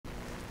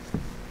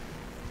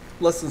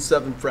Lesson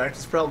 7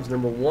 practice problems.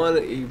 Number 1,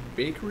 a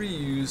bakery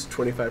used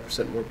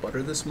 25% more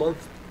butter this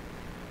month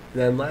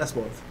than last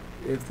month.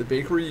 If the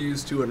bakery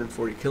used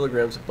 240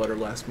 kilograms of butter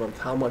last month,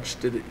 how much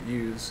did it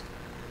use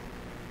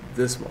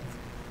this month?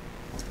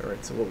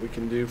 Alright, so what we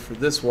can do for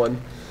this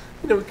one,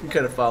 we can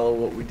kind of follow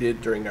what we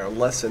did during our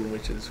lesson,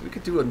 which is we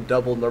could do a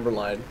double number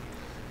line.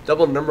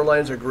 Double number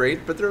lines are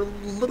great, but they're a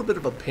little bit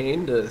of a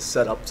pain to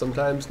set up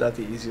sometimes, not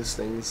the easiest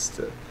things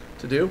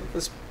to do.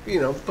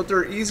 But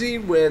they're easy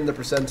when the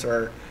percents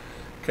are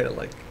kind of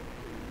like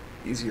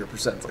easier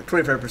percents. Like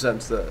 25%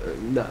 is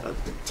not a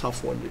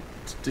tough one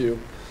to do.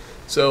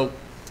 So,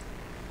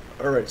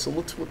 alright, so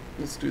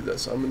let's do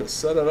this. I'm going to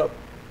set it up.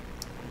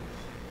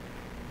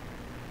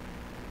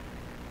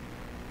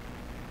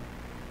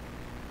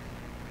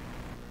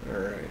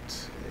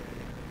 Alright,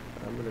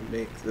 I'm going to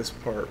make this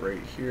part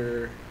right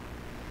here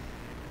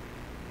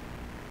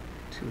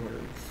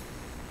 200,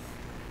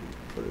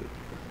 put it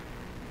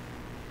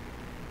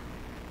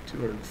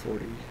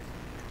 240, I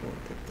want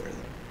to put it there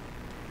though,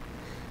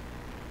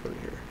 put it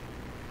here.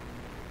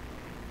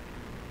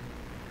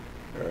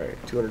 Alright,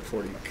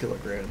 240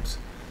 kilograms.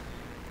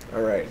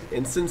 Alright,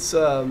 and since,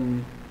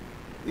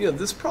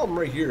 this problem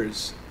right here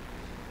is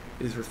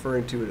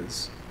referring to it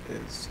as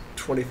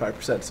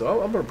 25%, so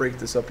I'm going to break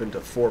this up into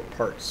 4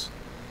 parts.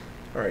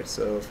 Alright,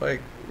 so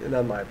and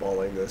I'm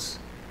eyeballing this,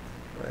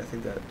 I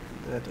think that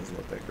doesn't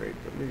look that great,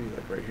 but maybe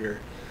like right here,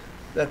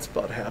 that's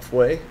about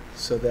halfway,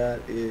 so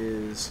that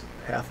is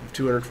half of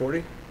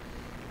 240,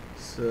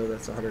 so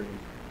that's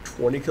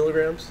 120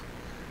 kilograms,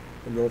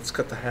 and then let's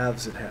cut the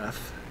halves in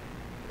half,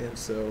 and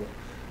so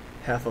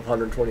half of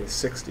 120 is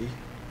 60,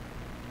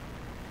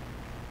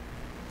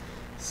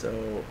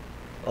 so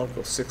I'll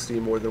go 60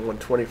 more than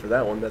 120 for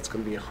that one. That's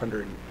going to be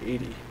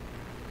 180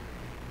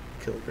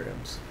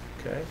 kilograms.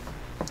 Okay,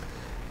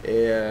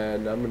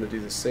 and I'm going to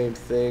do the same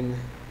thing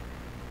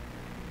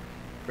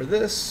for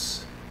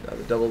this. Now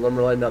the double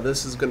number line. Now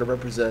this is going to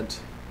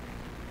represent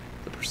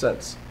the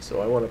percents.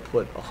 So I want to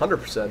put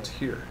 100%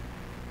 here.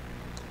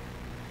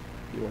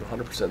 You want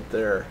 100%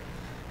 there,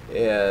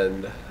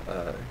 and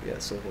yeah.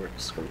 So we're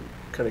just going to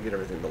kind of get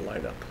everything to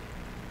line up.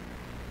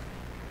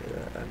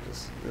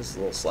 This is a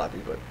little sloppy,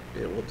 but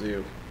it will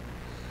do.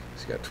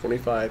 So you got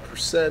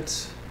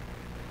 25%,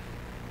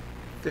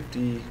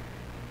 50%,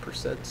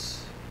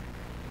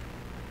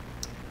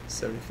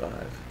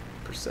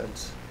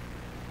 75%,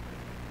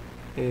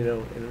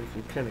 and we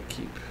can kind of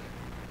keep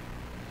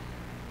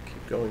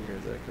going here.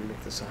 That I can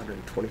make this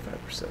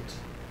 125%.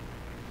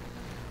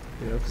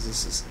 Because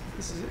this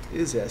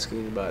is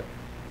asking about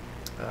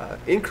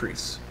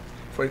increase,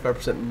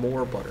 25%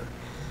 more butter.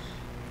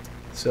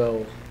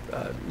 So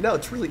now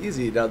it's really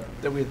easy now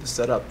that we have this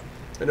set up.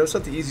 I know it's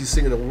not the easiest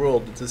thing in the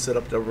world to set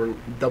up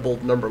double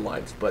number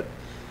lines, but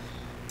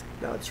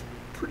now it's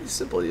pretty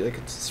simple.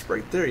 It's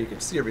right there. You can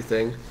see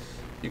everything.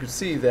 You can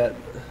see that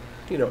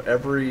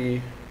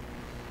every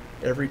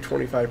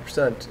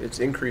 25% it's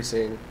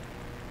increasing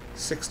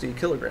 60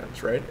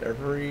 kilograms, right?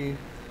 Every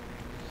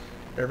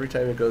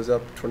time it goes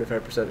up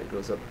 25%, it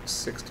goes up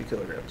 60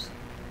 kilograms.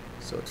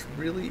 So it's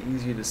really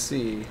easy to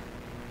see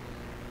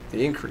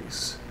the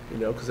increase.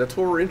 Because that's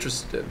what we're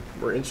interested in.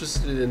 We're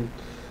interested in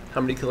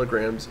how many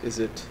kilograms is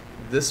it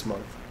this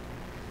month.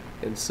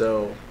 And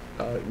so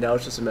now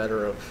it's just a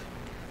matter of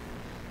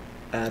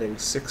adding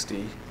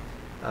 60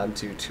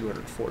 onto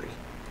 240.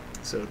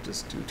 So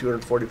just do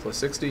 240 plus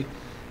 60,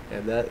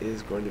 and that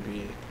is going to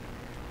be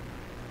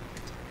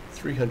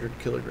 300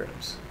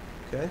 kilograms.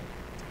 Okay?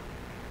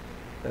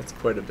 That's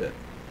quite a bit.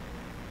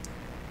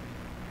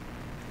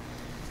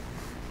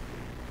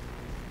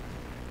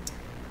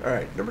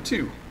 Alright, number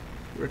two.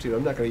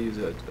 I'm not going to use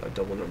a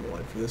double number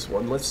line for this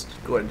one. Let's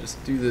go ahead and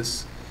just do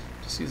this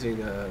just using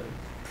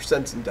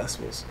percents and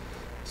decimals.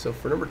 So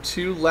for number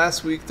 2,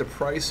 last week the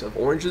price of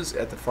oranges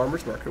at the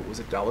farmer's market was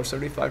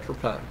 $1.75 per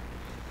pound.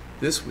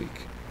 This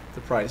week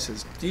the price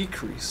has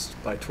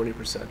decreased by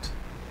 20%.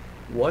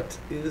 What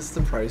is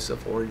the price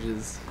of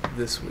oranges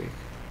this week?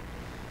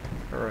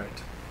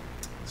 Alright,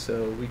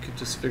 so we could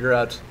just figure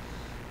out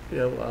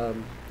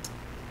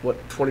what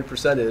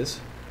 20% is.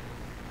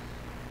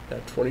 Now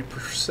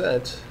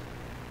 20%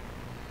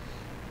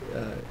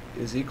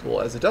 is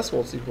equal, as a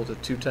decimal, it's equal to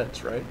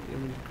 2/10, right? You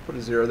can put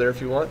a 0 there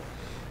if you want,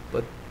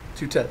 but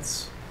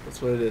 2/10,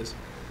 that's what it is.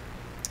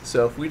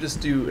 So if we just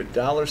do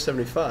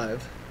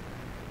 $1.75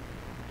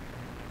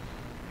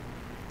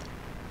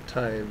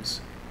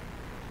 times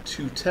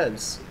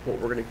 2/10, what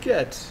we're going to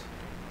get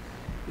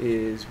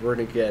is we're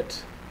going to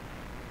get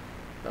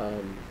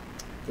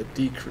the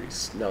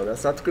decrease. Now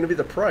that's not going to be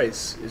the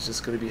price, it's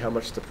just going to be how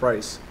much the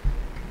price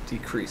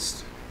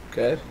decreased.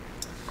 Okay?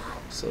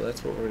 So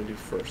that's what we're going to do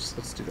first.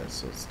 Let's do that.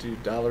 So let's do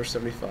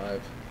 $1.75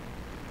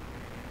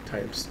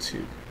 times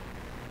 2.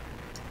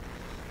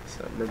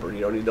 So remember,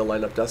 you don't need to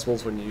line up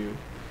decimals when you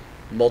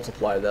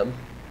multiply them.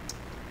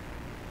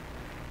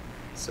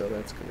 So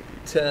that's going to be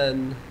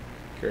 10,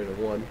 carry the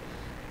 1.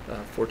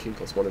 14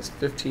 plus 1 is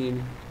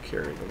 15,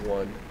 carry the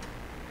 1.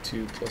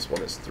 2 plus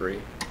 1 is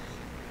 3.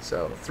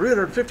 So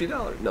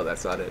 $350. No,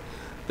 that's not it.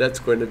 that's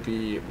going to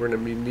be, we're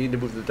going to need to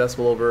move the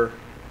decimal over,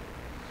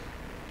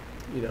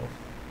 you know,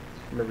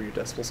 remember your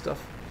decimal stuff.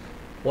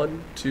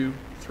 1, 2,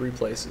 3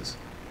 places.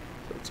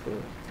 So it's going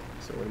to,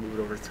 so we're going to move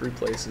it over 3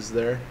 places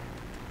there.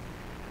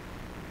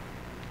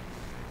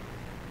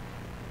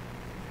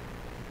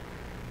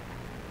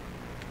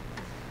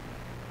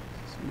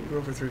 So move it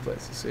over 3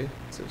 places. See, it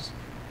says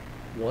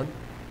 1,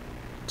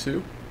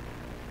 2,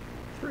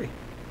 3.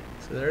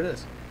 So there it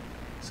is.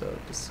 So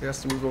this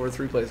has to move over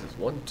 3 places.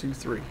 1, 2,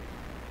 3.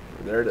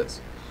 And there it is.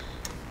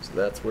 So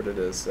that's what it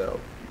is. So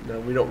now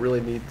we don't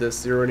really need this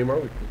 0 anymore.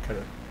 We can kind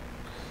of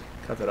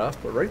cut that off.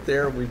 But right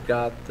there, we've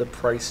got the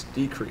price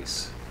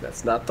decrease.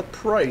 That's not the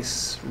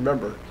price.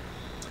 Remember,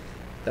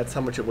 that's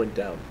how much it went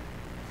down.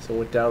 So it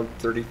went down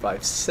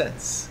 35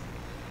 cents.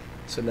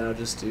 So now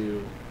just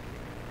do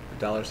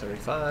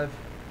 $1.75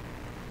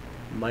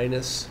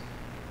 minus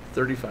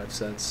 35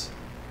 cents.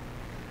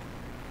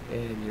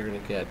 And you're going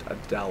to get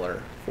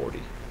 $1.40.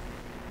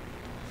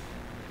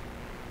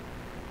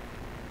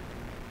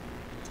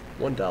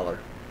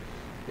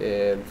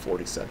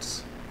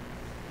 $1.40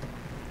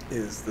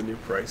 is the new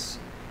price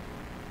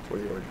for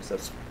the oranges.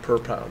 That's per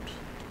pound.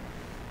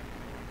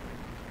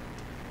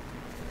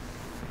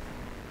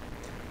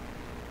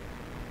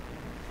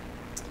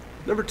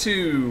 Number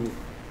 2,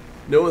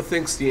 Noah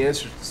thinks the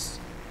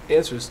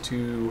answers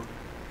to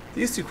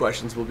these 2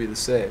 questions will be the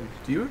same.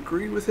 Do you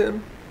agree with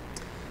him?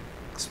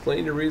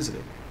 Explain your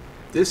reasoning.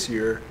 This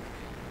year,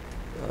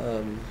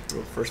 well,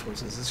 the first one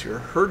says this year, a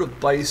herd of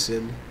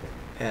bison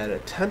had a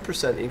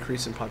 10%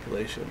 increase in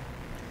population.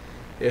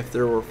 If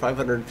there were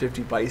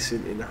 550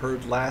 bison in the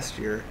herd last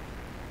year,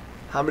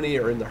 how many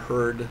are in the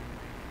herd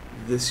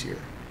this year?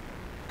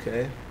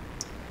 Okay.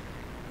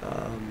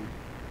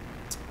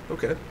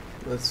 Okay.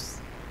 It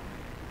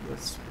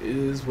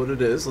is what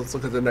it is. Let's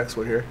look at the next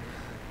one here.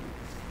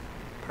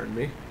 Pardon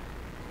me.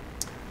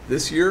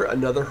 This year,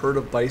 another herd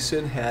of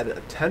bison had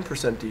a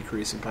 10%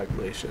 decrease in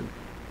population.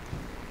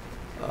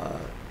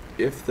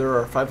 If there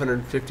are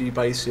 550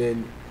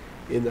 bison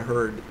in the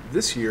herd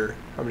this year,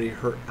 how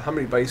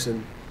many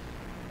bison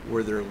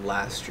were there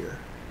last year?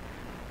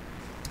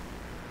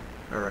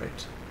 All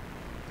right.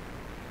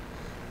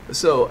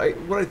 So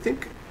what I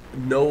think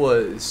Noah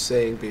is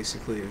saying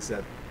basically is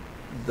that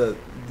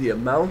the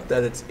amount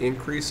that it's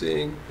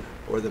increasing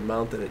or the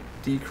amount that it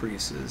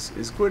decreases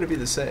is going to be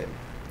the same.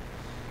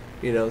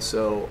 You know,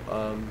 so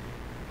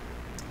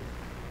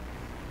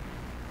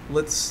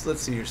let's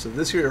see here. So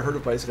this year, a herd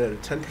of bison had a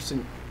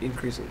 10%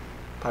 increase in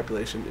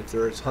population. If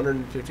there is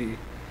 150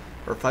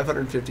 or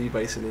 550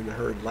 bison in the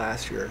herd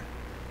last year,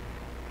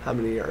 how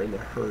many are in the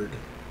herd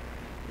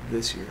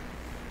this year?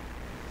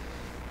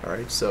 All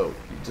right, so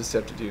you just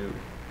have to do,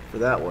 for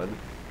that one,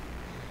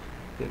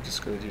 you're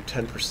just going to do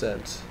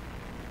 10%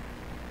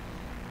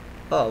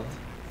 of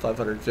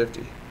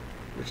 550,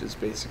 which is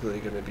basically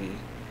going to be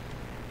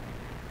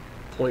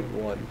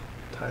 0.1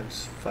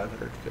 times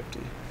 550.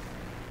 You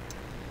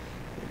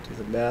do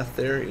the math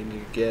there and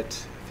you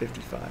get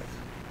 55.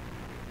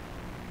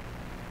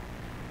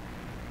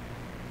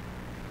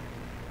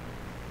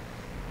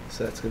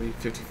 So that's going to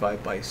be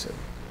 55 bison.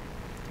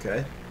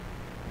 Okay?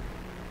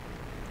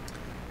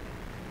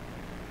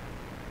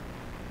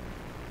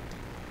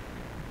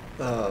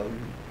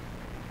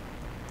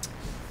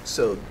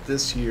 So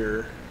this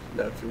year,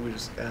 now if we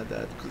just add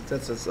that,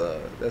 because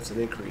that's an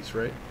increase,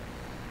 right?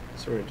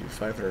 So we're going to do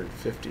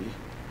 550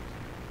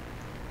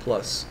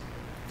 plus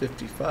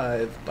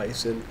 55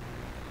 bison,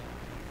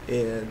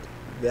 and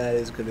that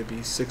is going to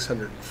be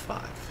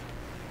 605.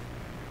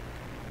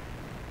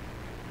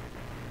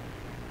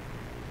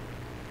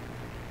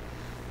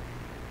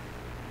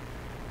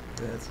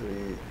 That's going to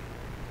be,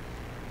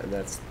 and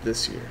that's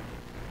this year.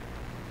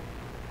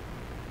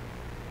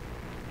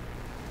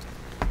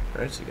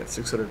 All right, so you got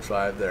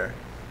 605 there.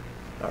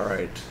 All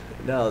right,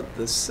 now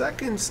the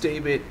second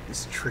statement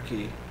is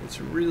tricky. It's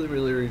really,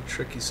 really, really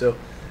tricky. So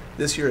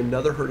this year,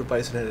 another herd of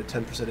bison had a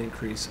 10%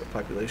 increase of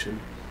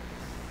population.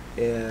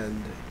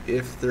 And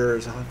if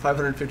there's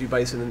 550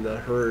 bison in the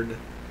herd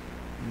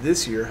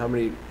this year, how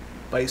many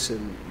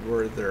bison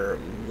were there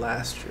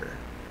last year?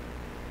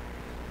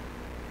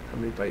 How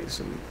many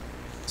bison?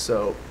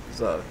 So it's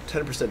a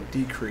 10%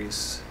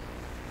 decrease.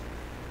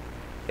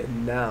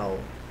 And now,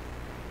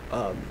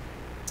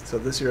 so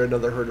this year,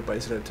 another herd of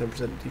bison had a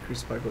 10%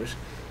 decrease in population.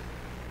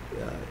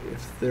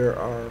 If there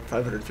are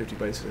 550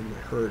 bison in the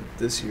herd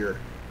this year,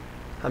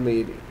 how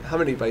many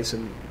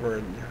bison were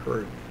in the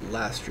herd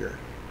last year?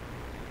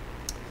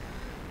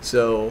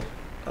 So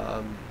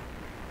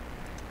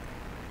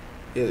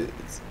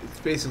it's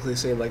basically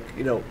saying, like,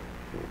 you know,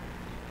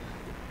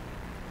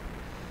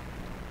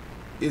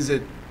 is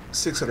it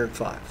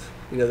 605?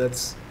 You know,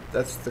 that's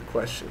the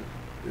question.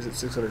 Is it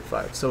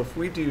 605? So if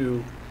we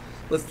do,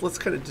 let's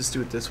kind of just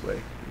do it this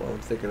way while I'm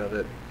thinking of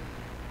it.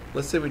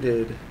 Let's say we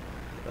did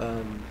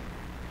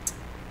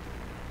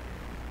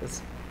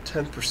that's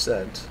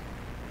 10%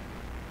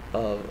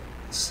 of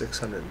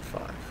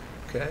 605.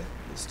 Okay,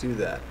 let's do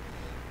that.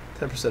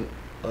 10%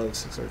 of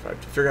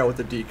 605 to figure out what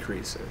the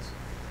decrease is.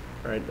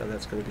 All right, now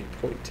that's going to be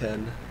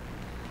 0.10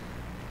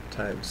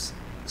 times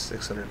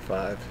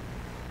 605,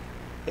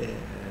 and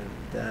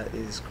that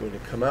is going to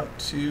come out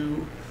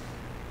to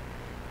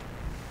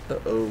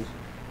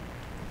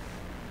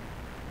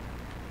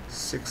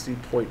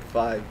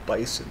 60.5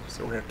 bison.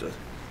 So we're going to have to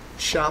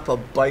chop a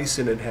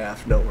bison in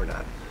half. No, we're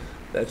not.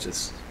 That's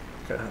just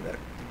kind of how that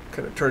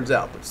kind of turns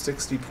out, but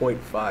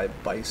 60.5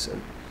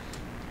 bison.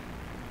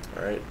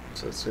 All right,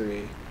 so it's going to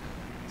be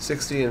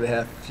 60 and a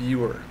half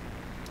fewer.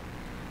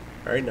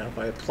 All right, now if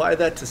I apply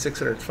that to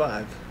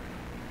 605,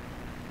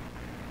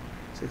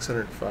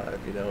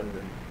 you know, and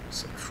then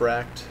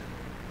subtract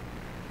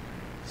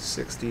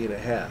 60 and a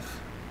half,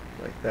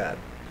 like that.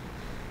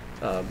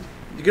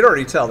 You can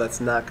already tell that's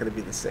not going to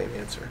be the same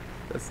answer.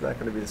 That's not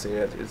going to be the same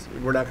answer.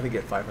 We're not going to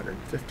get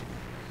 550,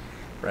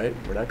 right?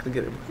 We're not going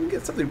to get it. We can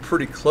get something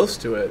pretty close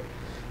to it,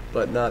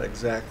 but not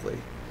exactly.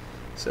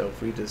 So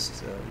if we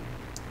just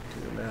do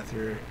the math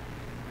here,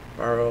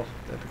 borrow,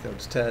 that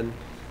becomes 10,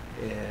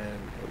 and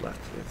we're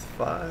left with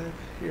 5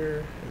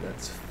 here, and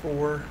that's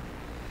 4.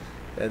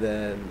 And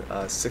then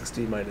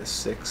 60 minus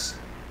 6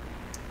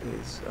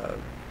 is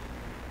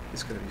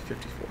going to be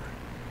 54.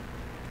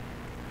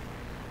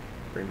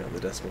 Bring down the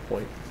decimal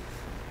point.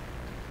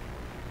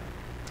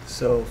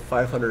 So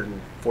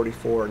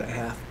 544 and a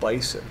half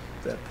bison.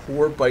 That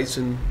poor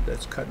bison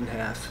that's cut in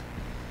half.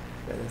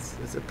 And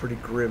it's a pretty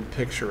grim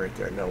picture right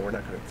there. No, we're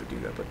not going to have to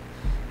do that. But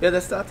yeah,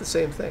 that's not the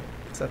same thing.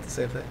 It's not the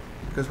same thing.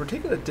 Because we're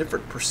taking a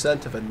different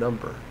percent of a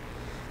number.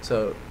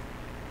 So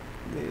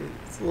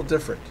it's a little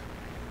different.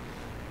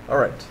 All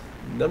right,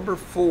 number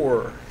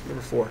four.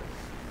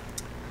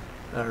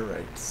 All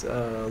right,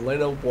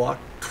 Lena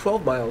walked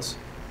 12 miles.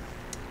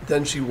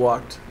 Then she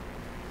walked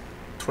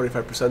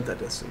 25% that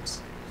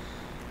distance.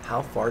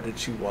 How far did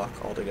she walk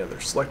altogether?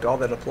 Select all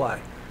that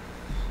apply.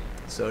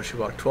 So she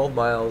walked 12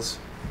 miles,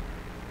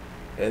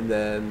 and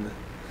then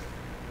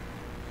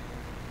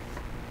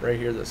right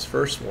here, this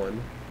first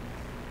one,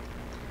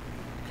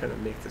 kind of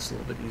make this a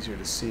little bit easier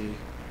to see.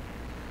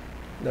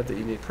 Not that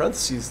you need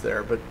parentheses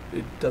there, but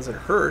it doesn't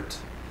hurt.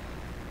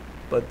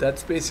 But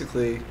that's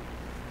basically,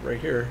 right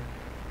here,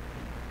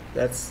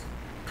 that's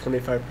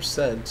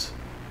 25%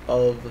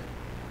 of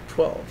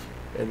 12,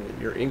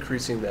 and you're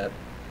increasing that.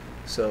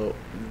 So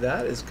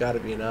that has got to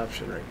be an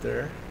option right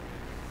there,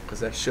 because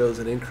that shows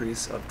an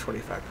increase of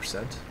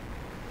 25%.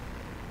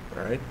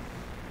 All right.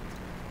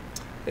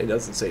 It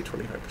doesn't say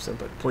 25%,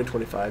 but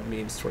 0.25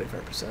 means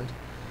 25%.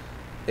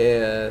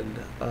 And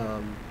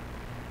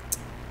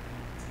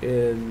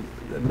in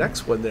the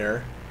next one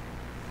there,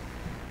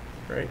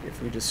 right,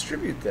 if we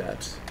distribute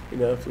that, you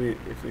know, if we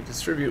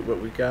distribute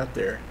what we got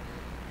there,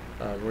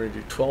 we're going to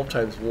do 12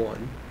 times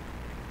 1,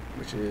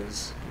 which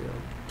is, you know,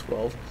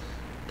 12,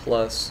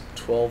 plus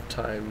 12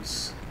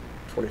 times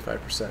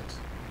 25%.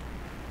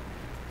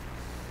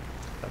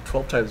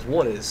 12 times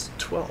 1 is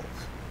 12.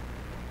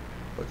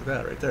 Look at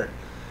that right there.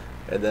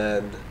 And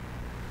then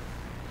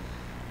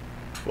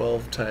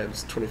 12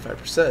 times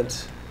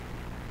 25%,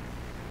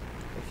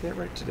 I can't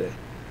write today,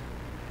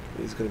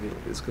 is going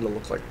to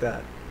look like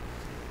that.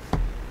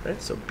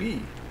 Right? So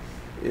B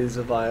is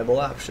a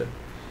viable option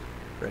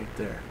right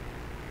there.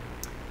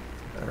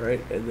 All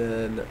right, and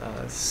then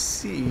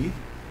C,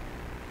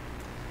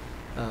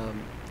 now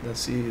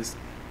C is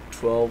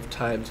 12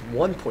 times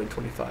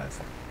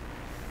 1.25.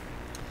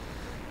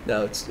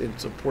 Now it's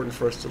important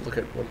for us to look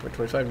at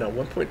 1.25. Now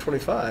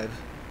 1.25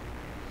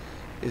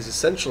 is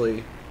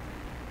essentially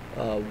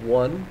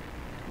 1,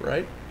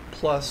 right,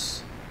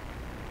 plus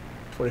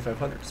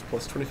 2,500,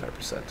 plus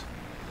 25%,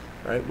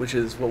 right, which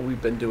is what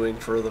we've been doing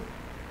for the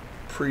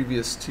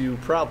previous two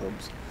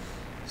problems.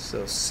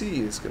 So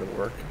C is going to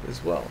work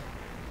as well.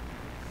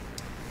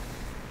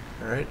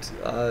 All right,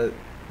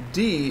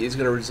 D is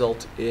going to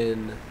result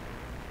in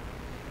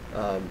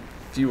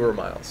fewer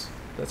miles.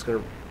 That's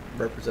going to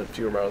represent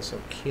fewer miles,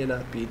 so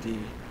cannot be D.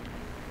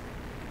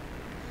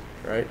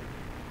 Right,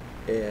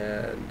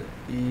 and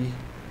E,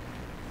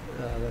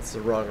 that's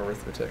the wrong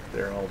arithmetic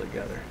there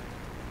altogether.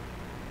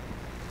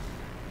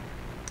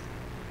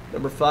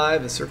 Number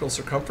 5, the circle's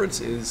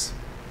circumference is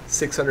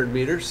 600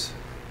 meters.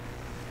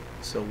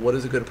 So what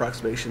is a good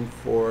approximation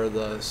for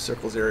the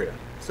circle's area?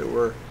 So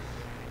we're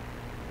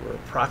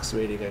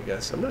approximating, I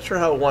guess. I'm not sure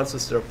how it wants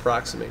us to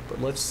approximate, but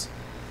let's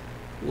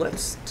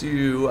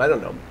do, I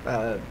don't know.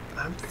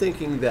 I'm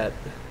thinking that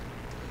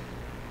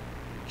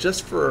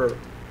just for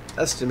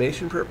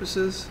estimation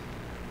purposes,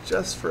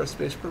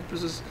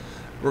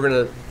 we're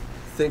going to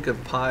think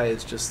of pi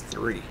as just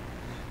 3.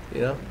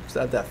 You know, it's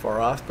not that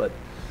far off, but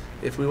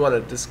if we want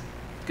to just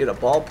get a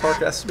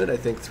ballpark estimate, I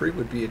think 3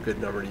 would be a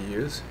good number to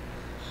use.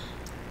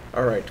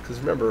 All right, because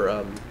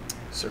remember,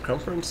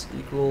 circumference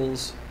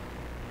equals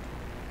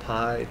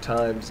pi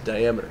times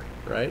diameter,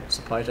 right?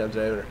 So pi times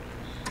diameter.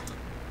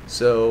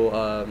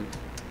 So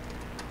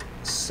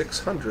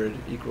 600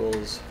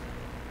 equals,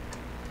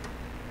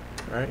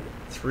 all right,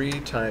 3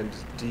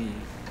 times d.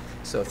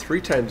 So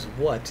 3 times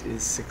what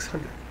is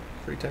 600?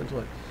 3 times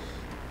what?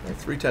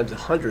 3 times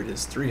 100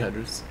 is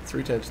 300.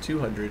 3 times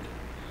 200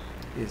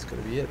 is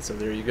going to be it. So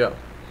there you go.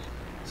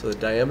 So the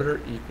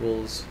diameter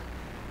equals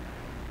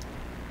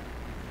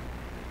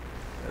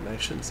and I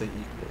shouldn't say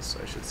equals,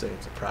 I should say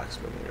it's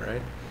approximately,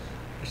 right?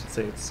 I should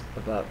say it's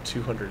about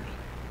 200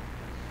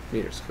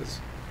 meters, because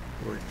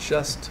we're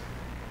just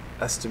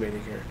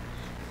estimating here.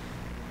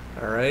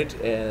 All right,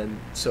 and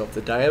so if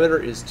the diameter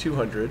is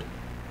 200,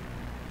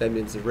 that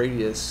means the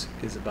radius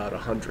is about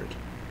 100,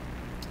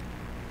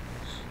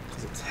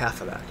 because it's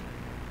half of that,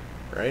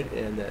 right?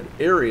 And then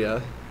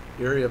area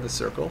of a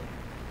circle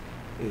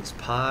is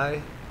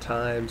pi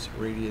times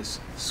radius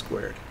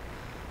squared.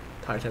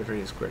 Pi times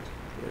radius squared.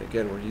 And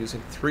again, we're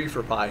using 3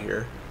 for pi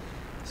here,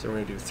 so we're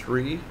going to do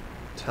 3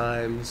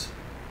 times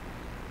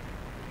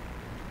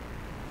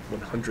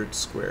 100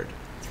 squared.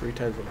 3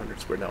 times 100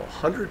 squared. Now,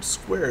 100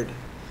 squared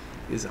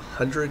is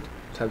 100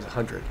 times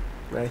 100.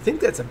 And I think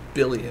that's a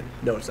billion.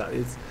 No, it's not.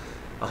 It's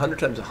 100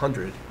 times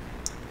 100. If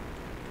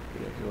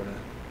you want to,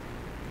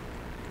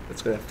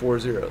 it's going to have 4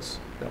 zeros.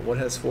 Now, what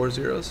has 4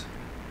 zeros?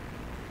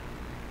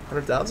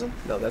 100,000?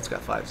 No, that's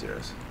got 5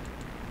 zeros.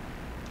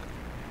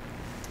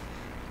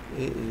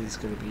 It is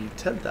going to be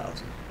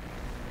 10,000.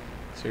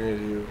 So you're going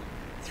to do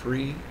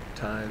 3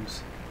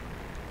 times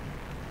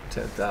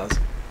 10,000.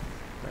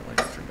 My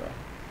lights turned off.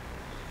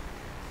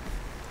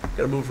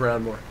 Got to move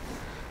around more.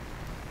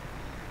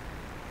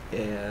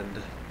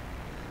 And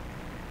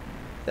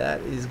that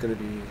is going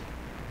to be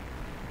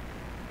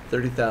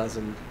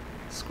 30,000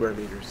 square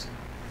meters.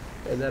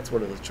 And that's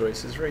one of the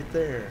choices right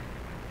there.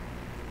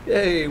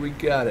 Yay, we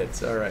got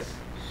it. All right.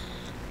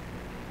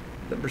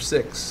 Number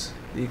 6.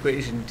 The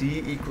equation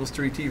d equals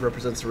 3t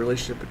represents the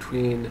relationship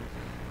between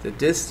the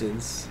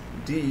distance,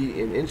 d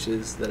in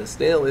inches, that a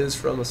snail is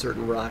from a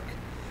certain rock,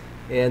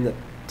 and the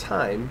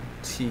time,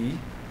 t,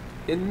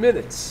 in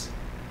minutes.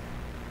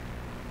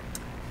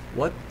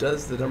 What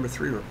does the number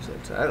 3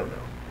 represent? I don't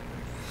know.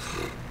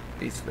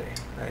 Beats me.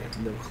 I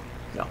have no clue.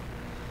 No.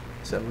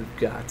 So we've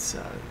got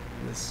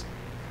this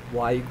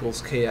y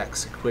equals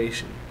kx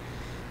equation.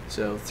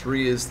 So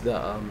 3 is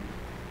the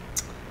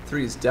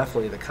 3 is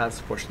definitely the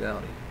constant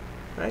proportionality.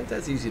 Right?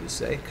 That's easy to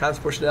say.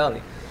 Constant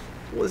proportionality.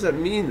 What does that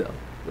mean, though?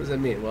 What does that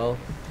mean? Well,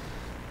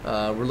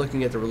 we're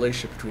looking at the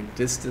relationship between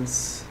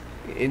distance,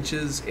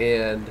 inches,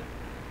 and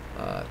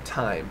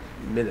time,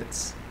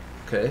 minutes.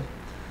 Okay?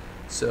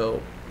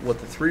 So what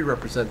the 3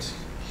 represents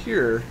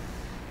here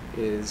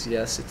is,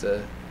 yes, it's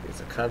a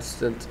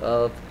constant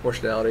of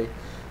proportionality,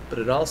 but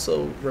it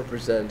also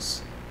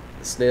represents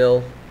the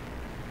snail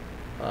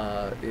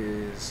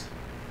is,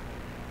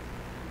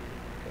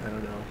 I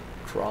don't know,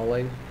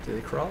 crawling. Do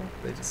they crawl?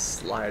 They just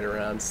slide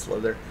around,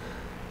 slither.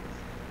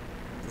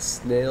 The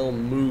snail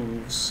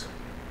moves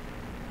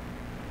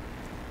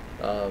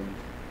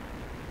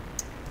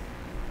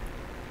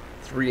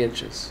 3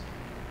 inches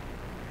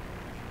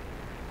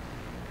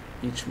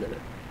each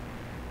minute.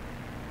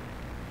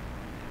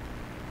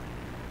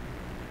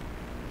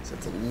 So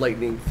it's a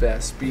lightning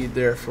fast speed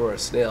there for a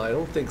snail. I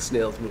don't think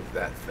snails move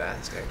that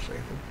fast, actually.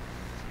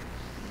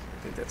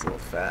 I think that's a little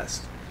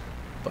fast,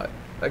 but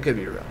I could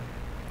be wrong.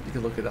 You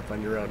can look it up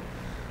on your own,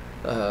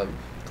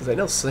 because I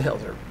know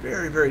snails are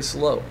very, very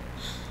slow.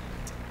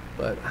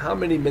 But how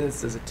many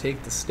minutes does it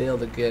take the snail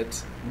to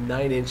get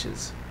 9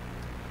 inches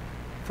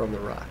from the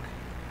rock?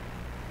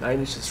 9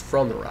 inches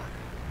from the rock.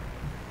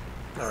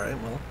 All right,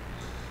 well,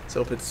 so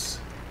if it's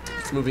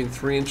moving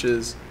 3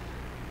 inches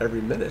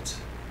every minute,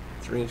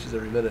 3 inches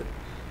every minute,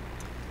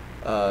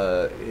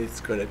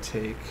 it's going to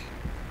take,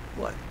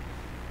 what?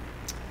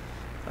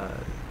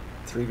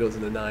 3 goes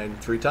into 9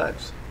 3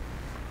 times.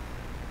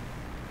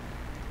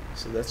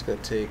 So that's going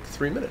to take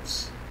 3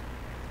 minutes.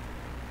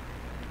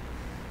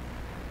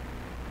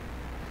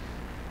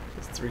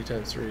 So 3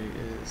 times 3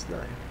 is 9,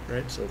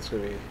 right? So it's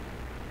going to be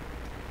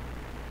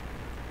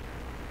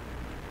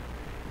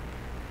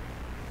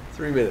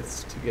 3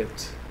 minutes to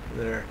get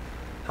there.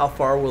 How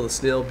far will the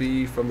snail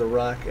be from the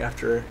rock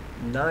after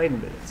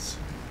 9 minutes?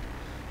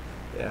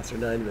 After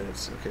 9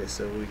 minutes. Okay,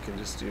 so we can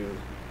just do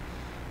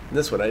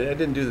this one. I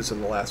didn't do this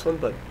in the last one,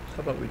 but how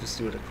about we just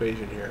do an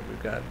equation here?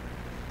 We've got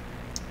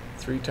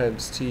 3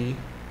 times t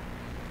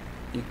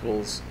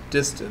equals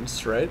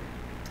distance, right?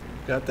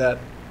 We've got that.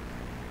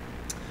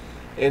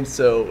 And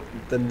so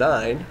the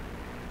 9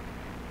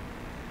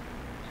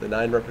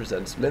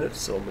 represents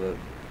minutes, so I'm going to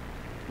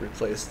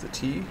replace the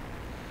t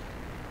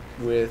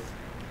with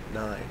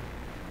 9.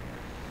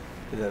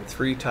 And then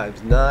 3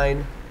 times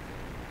 9,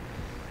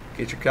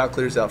 get your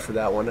calculators out for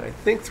that one. I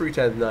think 3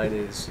 times 9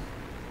 is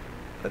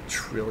a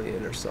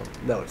trillion or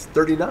something. No, it's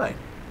 39.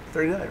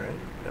 39, right?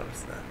 No,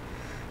 it's not.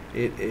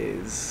 It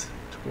is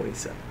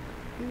 27.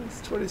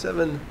 It's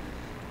 27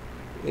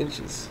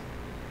 inches.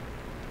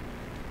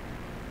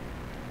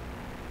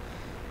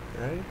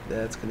 Right?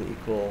 That's going to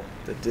equal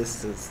the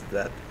distance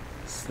that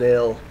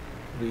snail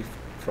will be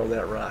from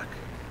that rock.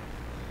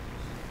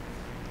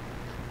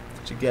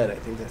 Which again, I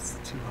think that's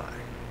too high.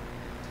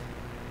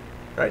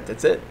 Alright,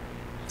 that's it.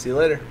 See you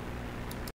later.